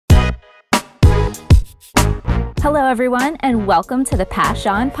Hello, everyone, and welcome to the Pash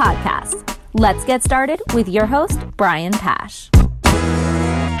On podcast. Let's get started with your host, Brian Pash.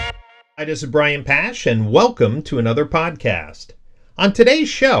 Hi, this is Brian Pash, and welcome to another podcast. On today's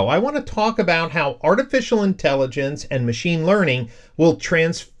show, I want to talk about how artificial intelligence and machine learning will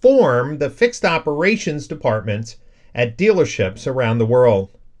transform the fixed operations departments at dealerships around the world.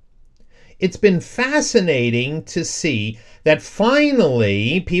 It's been fascinating to see that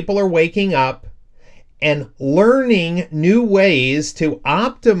finally people are waking up and learning new ways to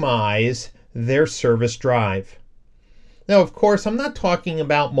optimize their service drive. Now, of course, I'm not talking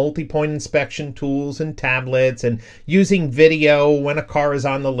about multi-point inspection tools and tablets and using video when a car is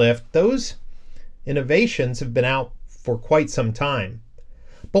on the lift. Those innovations have been out for quite some time.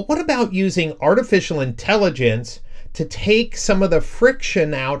 But what about using artificial intelligence to take some of the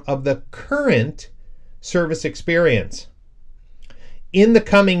friction out of the current service experience? In the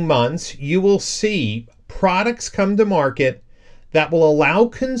coming months, you will see products come to market that will allow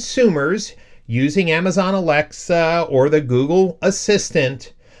consumers using Amazon Alexa or the Google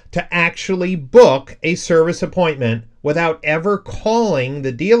Assistant to actually book a service appointment without ever calling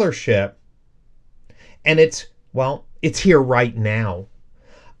the dealership. And it's here right now.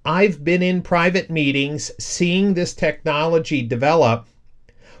 I've been in private meetings seeing this technology develop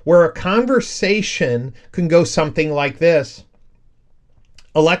where a conversation can go something like this.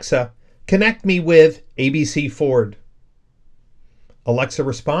 Alexa, connect me with ABC Ford. Alexa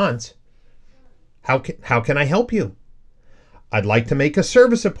responds, How can I help you? I'd like to make a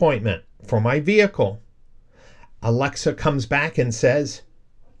service appointment for my vehicle. Alexa comes back and says,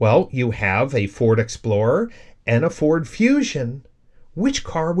 well, you have a Ford Explorer and a Ford Fusion. Which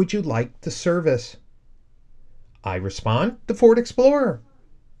car would you like to service? I respond, the Ford Explorer.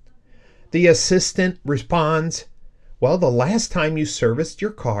 The assistant responds, well, the last time you serviced your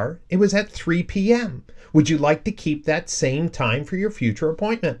car, it was at 3 p.m. Would you like to keep that same time for your future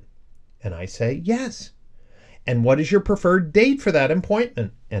appointment? And I say, yes. And what is your preferred date for that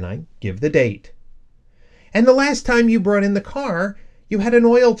appointment? And I give the date. And the last time you brought in the car, you had an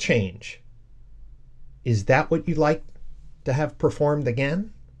oil change. Is that what you'd like to have performed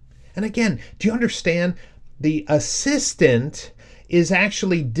again? And again, do you understand? The assistant is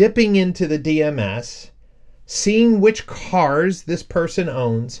actually dipping into the DMS, seeing which cars this person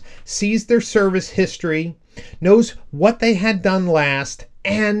owns, sees their service history, knows what they had done last,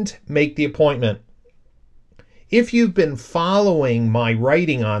 and make the appointment. If you've been following my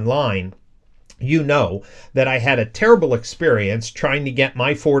writing online, you know that I had a terrible experience trying to get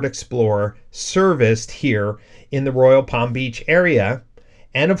my Ford Explorer serviced here in the Royal Palm Beach area.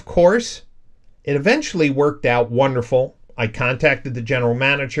 And of course, it eventually worked out wonderful. I contacted the general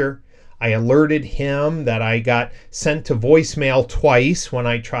manager. I alerted him that I got sent to voicemail twice when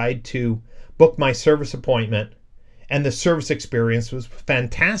I tried to book my service appointment. And the service experience was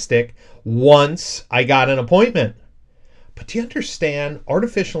fantastic once I got an appointment. But do you understand?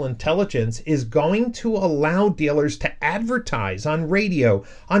 Artificial intelligence is going to allow dealers to advertise on radio,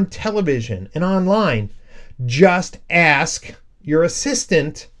 on television, and online. Just ask your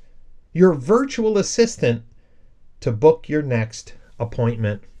assistant, your virtual assistant, to book your next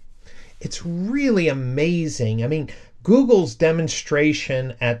appointment. It's really amazing. I mean, Google's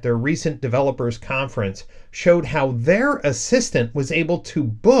demonstration at their recent developers conference showed how their assistant was able to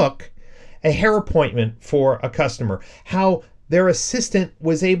book a hair appointment for a customer, how their assistant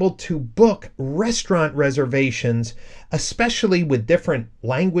was able to book restaurant reservations, especially with different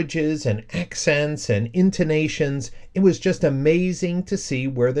languages and accents and intonations. It was just amazing to see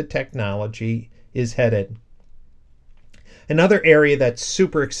where the technology is headed. Another area that's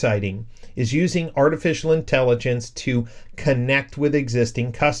super exciting is using artificial intelligence to connect with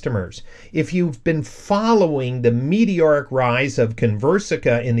existing customers. If you've been following the meteoric rise of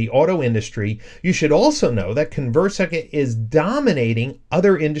Conversica in the auto industry, you should also know that Conversica is dominating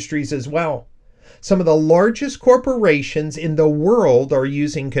other industries as well. Some of the largest corporations in the world are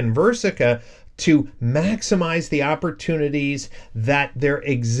using Conversica to maximize the opportunities that their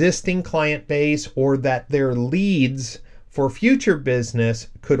existing client base or that their leads for future business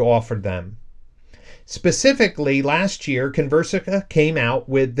could offer them. Specifically, last year, Conversica came out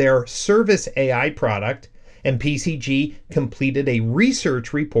with their Service AI product, and PCG completed a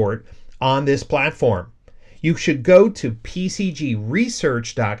research report on this platform. You should go to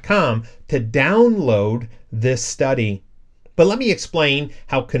pcgresearch.com to download this study. But let me explain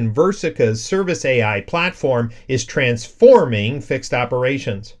how Conversica's Service AI platform is transforming fixed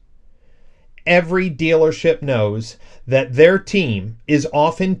operations. Every dealership knows that their team is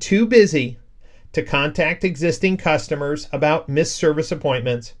often too busy to contact existing customers about missed service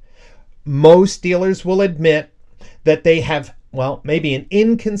appointments. Most dealers will admit that they have, well, maybe an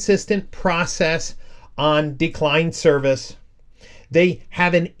inconsistent process on declined service. They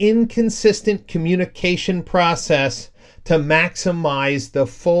have an inconsistent communication process to maximize the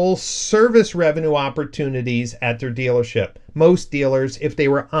full service revenue opportunities at their dealership. Most dealers, if they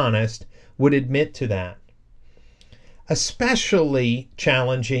were honest, would admit to that. Especially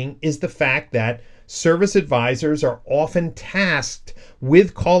challenging is the fact that service advisors are often tasked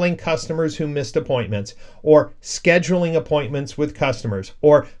with calling customers who missed appointments, or scheduling appointments with customers,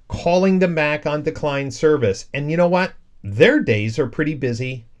 or calling them back on declined service. And you know what? Their days are pretty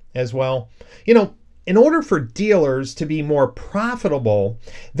busy as well. In order for dealers to be more profitable,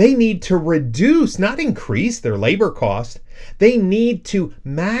 they need to reduce, not increase, their labor cost. They need to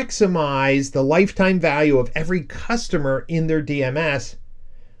maximize the lifetime value of every customer in their DMS,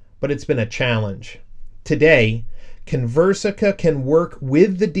 but it's been a challenge. Today, Conversica can work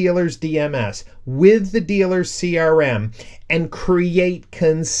with the dealer's DMS, with the dealer's CRM, and create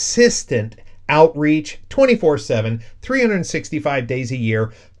consistent outreach 24/7, 365 days a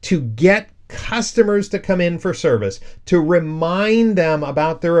year to get customers to come in for service, to remind them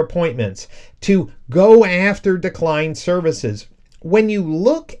about their appointments, to go after declined services. When you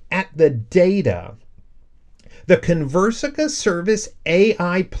look at the data, the Conversica Service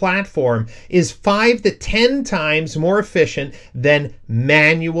AI platform is 5 to 10 times more efficient than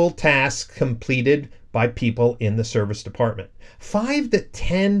manual tasks completed by people in the service department. 5 to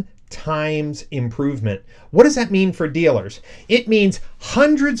 10 times improvement. What does that mean for dealers? It means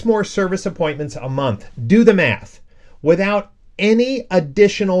hundreds more service appointments a month. Do the math. Without any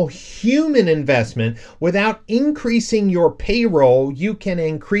additional human investment, without increasing your payroll, you can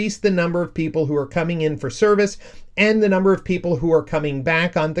increase the number of people who are coming in for service and the number of people who are coming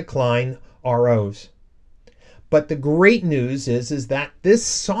back on decline ROs. But the great news is that this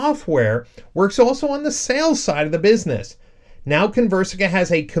software works also on the sales side of the business. Now Conversica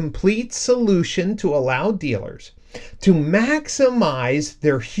has a complete solution to allow dealers to maximize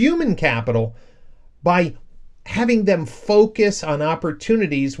their human capital by having them focus on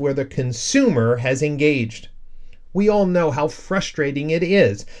opportunities where the consumer has engaged. We all know how frustrating it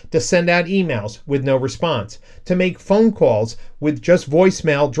is to send out emails with no response, to make phone calls with just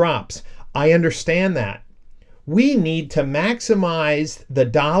voicemail drops. I understand that. We need to maximize the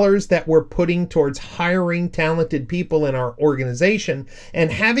dollars that we're putting towards hiring talented people in our organization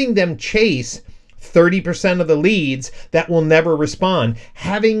and having them chase 30% of the leads that will never respond,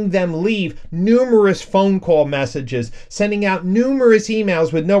 having them leave numerous phone call messages, sending out numerous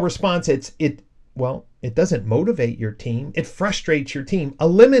emails with no response. It doesn't motivate your team. It frustrates your team.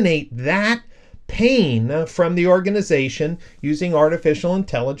 Eliminate that pain from the organization using artificial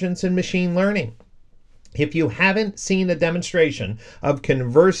intelligence and machine learning. If you haven't seen a demonstration of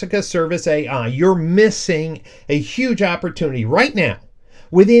Conversica Service AI, you're missing a huge opportunity right now.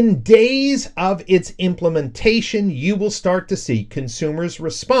 Within days of its implementation, you will start to see consumers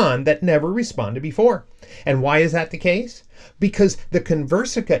respond that never responded before. And why is that the case? Because the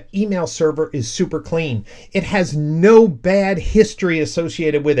Conversica email server is super clean. It has no bad history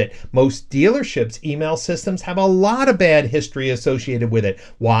associated with it. Most dealerships' email systems have a lot of bad history associated with it.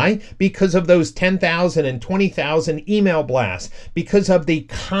 Why? Because of those 10,000 and 20,000 email blasts, because of the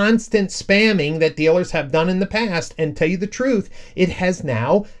constant spamming that dealers have done in the past. And tell you the truth, it has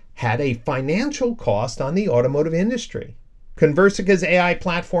now had a financial cost on the automotive industry. Conversica's AI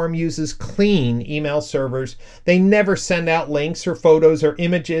platform uses clean email servers. They never send out links or photos or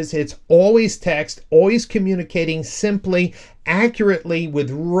images. It's always text, always communicating simply, accurately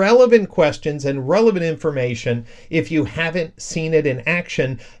with relevant questions and relevant information. If you haven't seen it in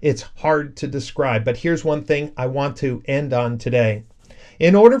action, it's hard to describe. But here's one thing I want to end on today.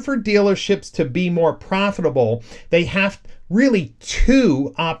 In order for dealerships to be more profitable, they have really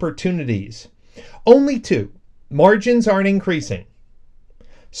two opportunities. Only two. Margins aren't increasing.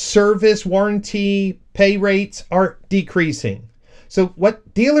 Service warranty pay rates are decreasing. So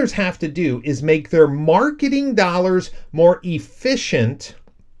what dealers have to do is make their marketing dollars more efficient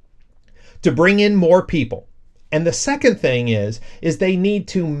to bring in more people. And the second thing is they need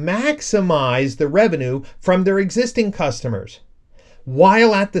to maximize the revenue from their existing customers,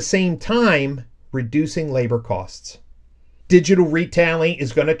 while at the same time reducing labor costs. Digital retailing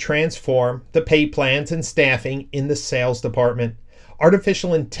is going to transform the pay plans and staffing in the sales department.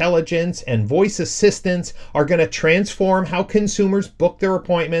 Artificial intelligence and voice assistants are going to transform how consumers book their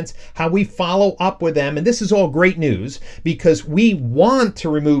appointments, how we follow up with them. And this is all great news because we want to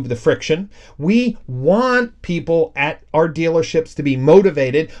remove the friction. We want people at our dealerships to be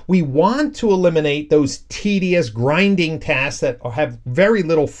motivated. We want to eliminate those tedious grinding tasks that have very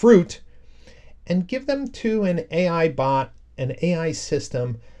little fruit. and give them to an AI bot, an AI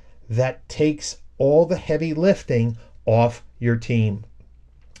system that takes all the heavy lifting off your team.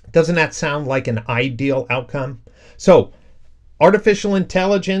 Doesn't that sound like an ideal outcome? So, artificial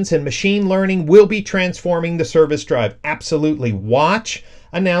intelligence and machine learning will be transforming the service drive. Absolutely. Watch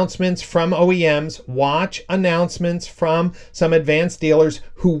announcements from OEMs, watch announcements from some advanced dealers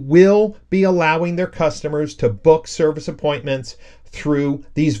who will be allowing their customers to book service appointments through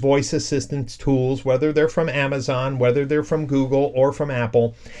these voice assistance tools, whether they're from Amazon, whether they're from Google or from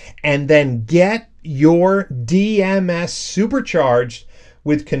Apple, and then get your DMS supercharged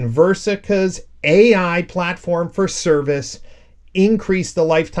with Conversica's AI platform for service. Increase the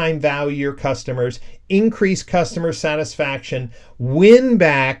lifetime value of your customers, increase customer satisfaction, win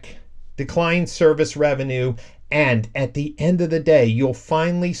back declined service revenue, and at the end of the day, you'll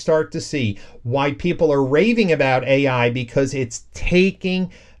finally start to see why people are raving about AI, because it's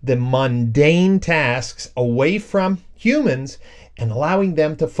taking the mundane tasks away from humans and allowing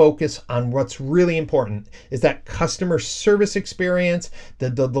them to focus on what's really important, is that customer service experience, the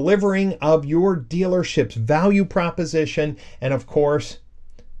delivering of your dealership's value proposition, and of course,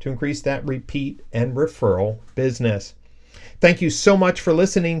 to increase that repeat and referral business. Thank you so much for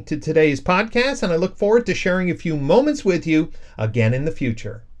listening to today's podcast, and I look forward to sharing a few moments with you again in the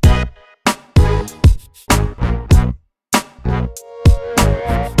future.